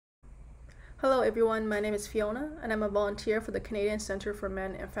Hello everyone, my name is Fiona and I'm a volunteer for the Canadian Centre for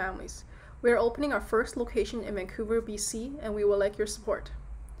Men and Families. We are opening our first location in Vancouver, BC, and we would like your support.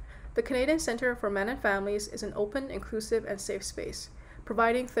 The Canadian Centre for Men and Families is an open, inclusive, and safe space,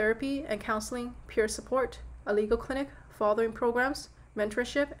 providing therapy and counseling, peer support, a legal clinic, fathering programs,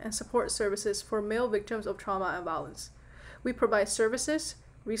 mentorship, and support services for male victims of trauma and violence. We provide services,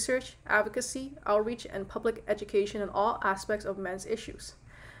 research, advocacy, outreach, and public education in all aspects of men's issues.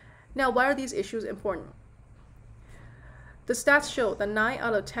 Now, why are these issues important? The stats show that 9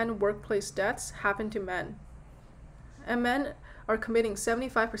 out of 10 workplace deaths happen to men, and men are committing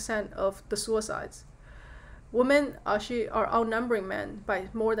 75% of the suicides. Women actually are outnumbering men by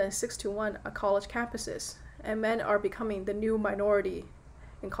more than 6 to 1 at college campuses, and men are becoming the new minority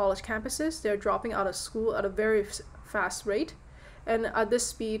in college campuses. They're dropping out of school at a very fast rate, and at this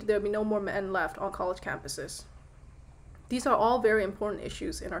speed, there'll be no more men left on college campuses. These are all very important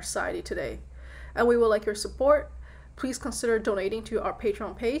issues in our society today, and we would like your support. Please consider donating to our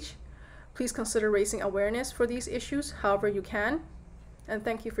Patron page. Please consider raising awareness for these issues however you can, and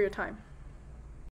thank you for your time.